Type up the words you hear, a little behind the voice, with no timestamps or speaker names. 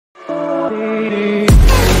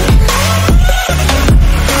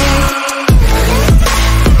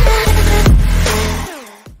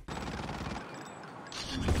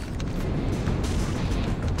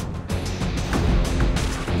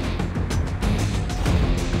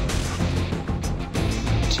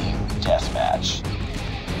Deathmatch.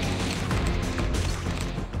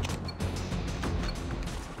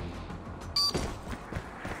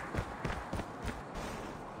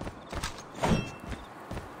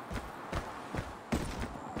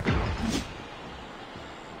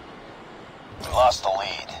 We lost the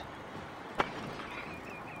lead.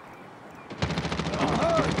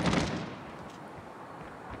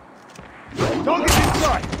 Target in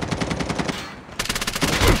sight!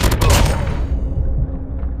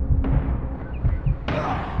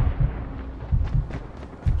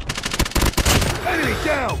 Enemy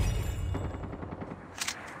down!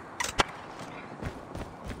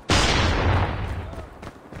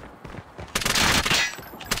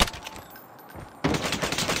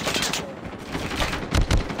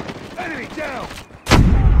 Enemy down!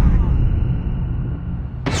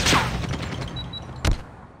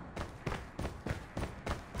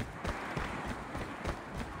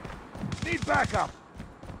 Need backup!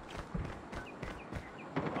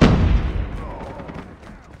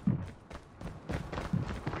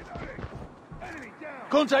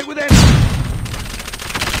 Contact with enemy!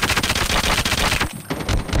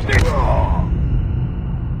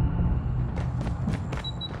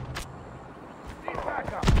 Need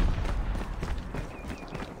backup!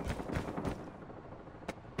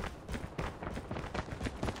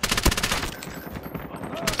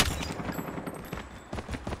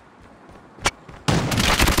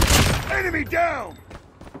 Enemy down!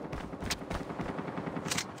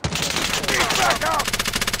 Need backup!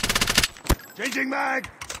 Changing mag!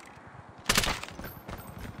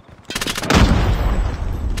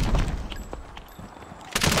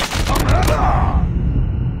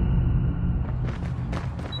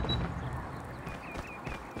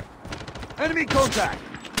 Enemy contact!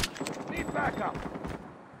 Need backup!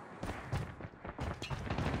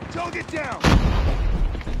 Target down!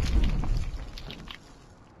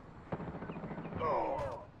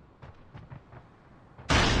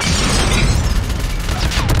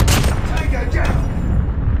 Tango down!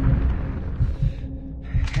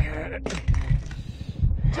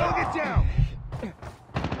 Target down!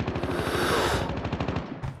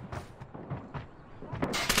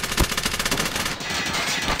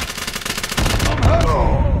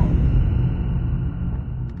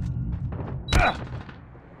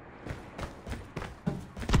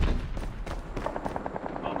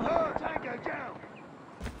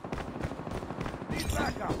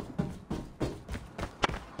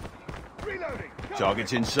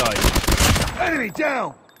 Target's in sight. Enemy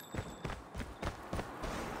down!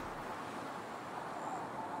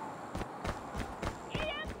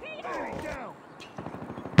 Enemy down!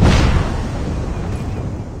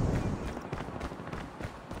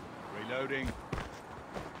 Reloading.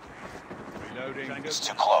 Reloading. It's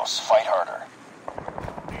too close. Fight harder.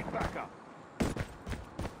 Need backup!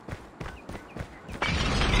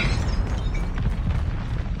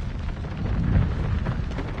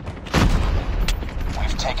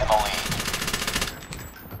 Taking the lead.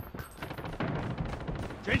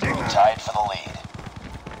 Changing We tied for the lead.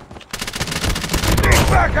 Need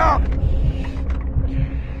backup!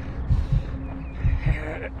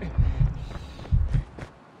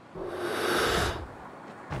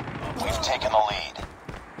 We've taken the lead.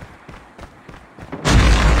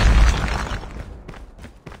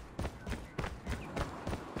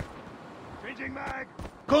 Changing mag!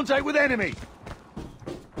 Contact with enemy!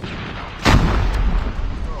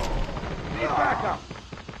 Need backup!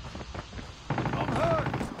 I'm hurt!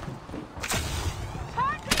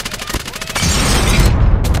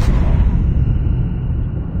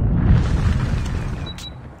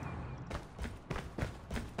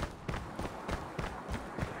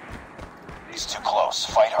 He's too close.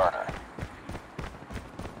 Fight harder.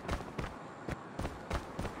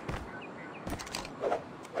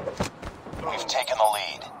 We've taken the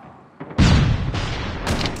lead.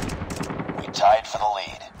 We tied for the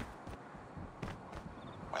lead.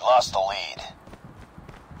 We lost the lead.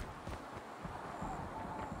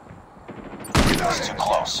 It's too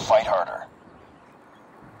close. Fight harder.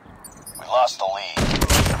 We lost the lead.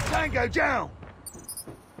 Tango down!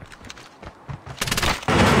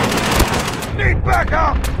 Need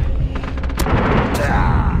backup!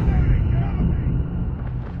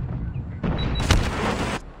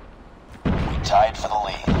 We tied for the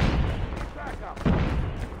lead. Backup!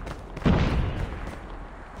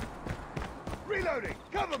 Reloading!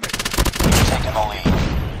 Cover me! We've taken the lead.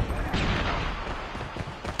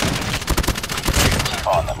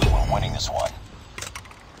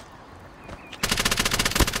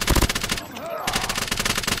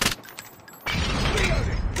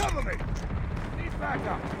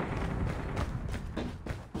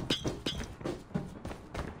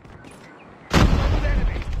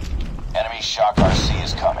 Enemy shock RC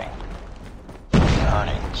is coming. You're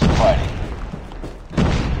hurting. Keep fighting.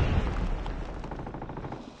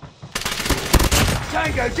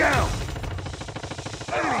 Tango down!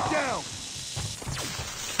 Enemy down!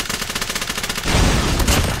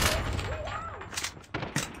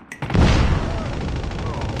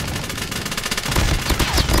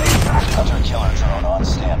 Hunter-killer drone on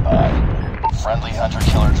standby. Friendly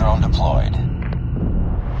hunter-killer drone deployed.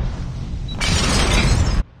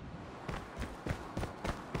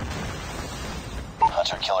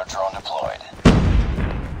 Hunter-killer drone deployed.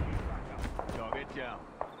 Target down.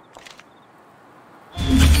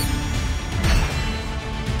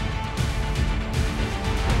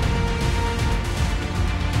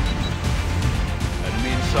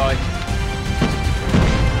 Enemy in sight.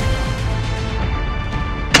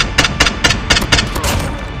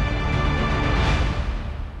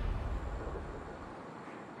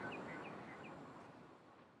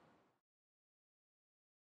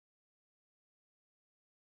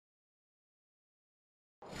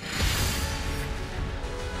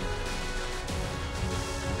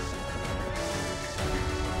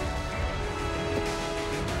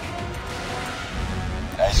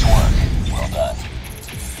 Nice work. Well done.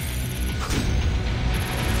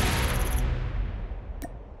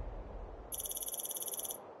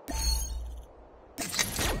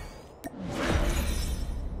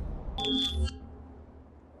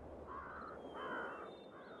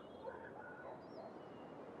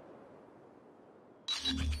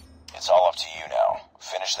 It's all up to you now.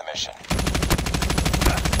 Finish the mission.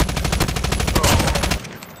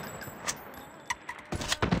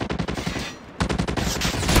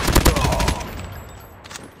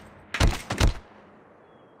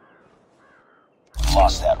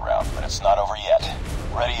 Lost that round, but it's not over yet.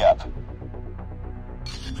 Ready up.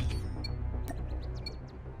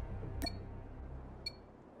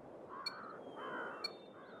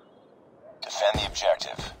 Defend the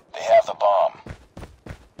objective. They have the bomb.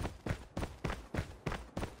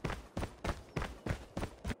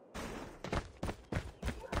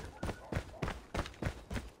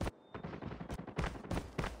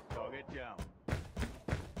 Target down.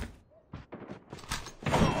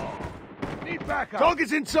 Need backup!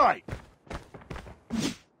 Target's in sight!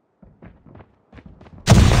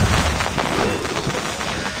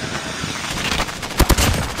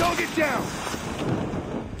 Target down!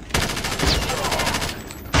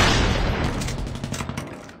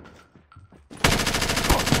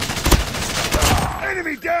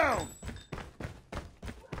 Enemy down!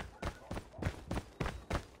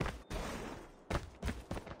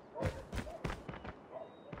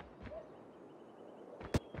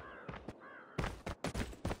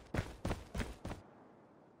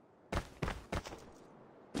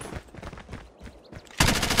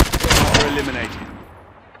 We're eliminated.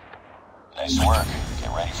 Nice work.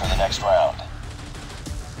 Get ready for the next round.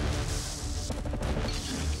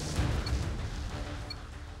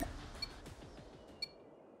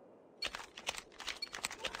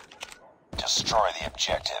 Destroy the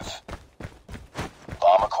objective.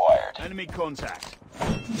 Bomb acquired. Enemy contact.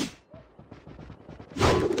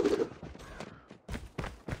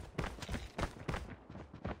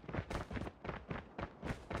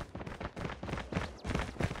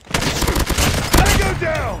 Tango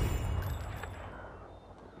down!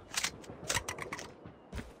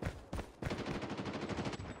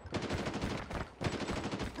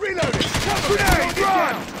 Reloading! Grenade!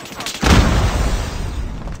 Run!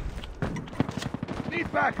 Need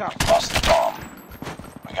backup! Lost the bomb.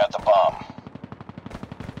 We got the bomb.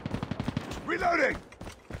 Reloading!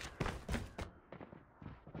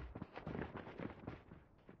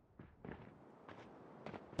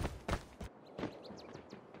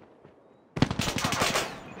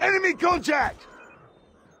 Enemy contact!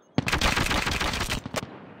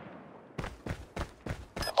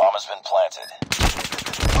 The bomb has been planted.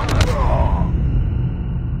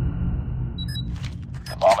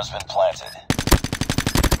 The bomb has been planted.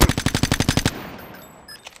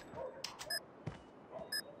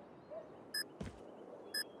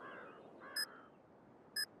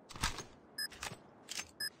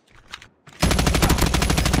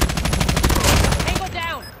 Tango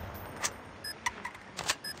down!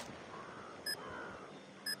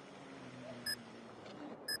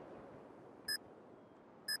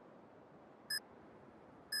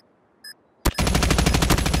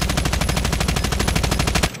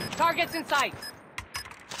 Targets in sight!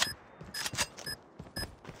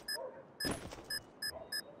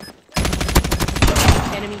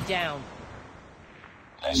 Enemy down.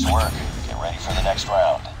 Nice work. Get ready for the next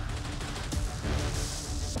round.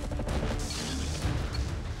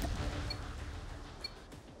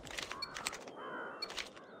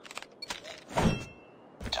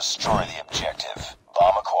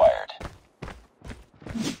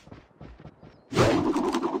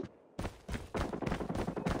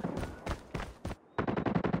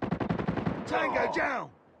 Tango down!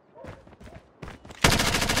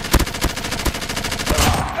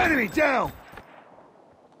 Enemy down!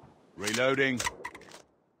 Reloading.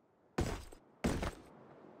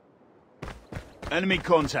 Enemy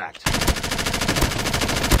contact.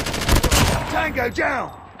 Tango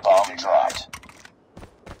down! Bomb dropped.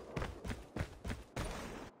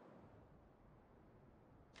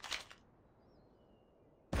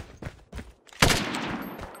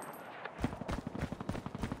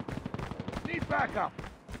 Need backup!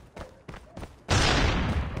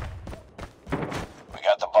 We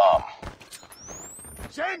got the bomb.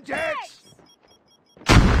 Send jets!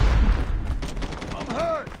 I'm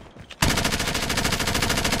hurt!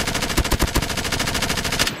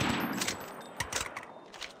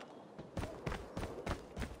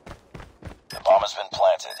 The bomb has been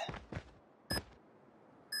planted.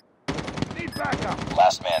 Need backup!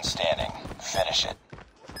 Last man standing. Finish it.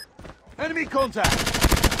 Enemy contact!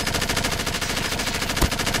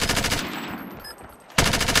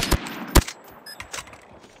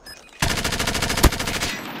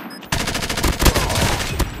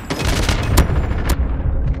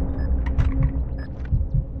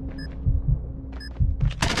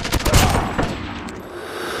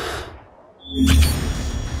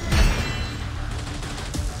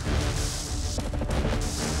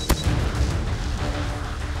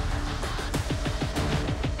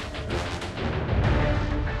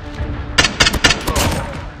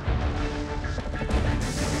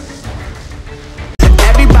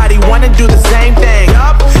 Everybody wanna do the same thing.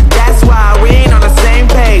 That's why we ain't on the same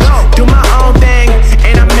page.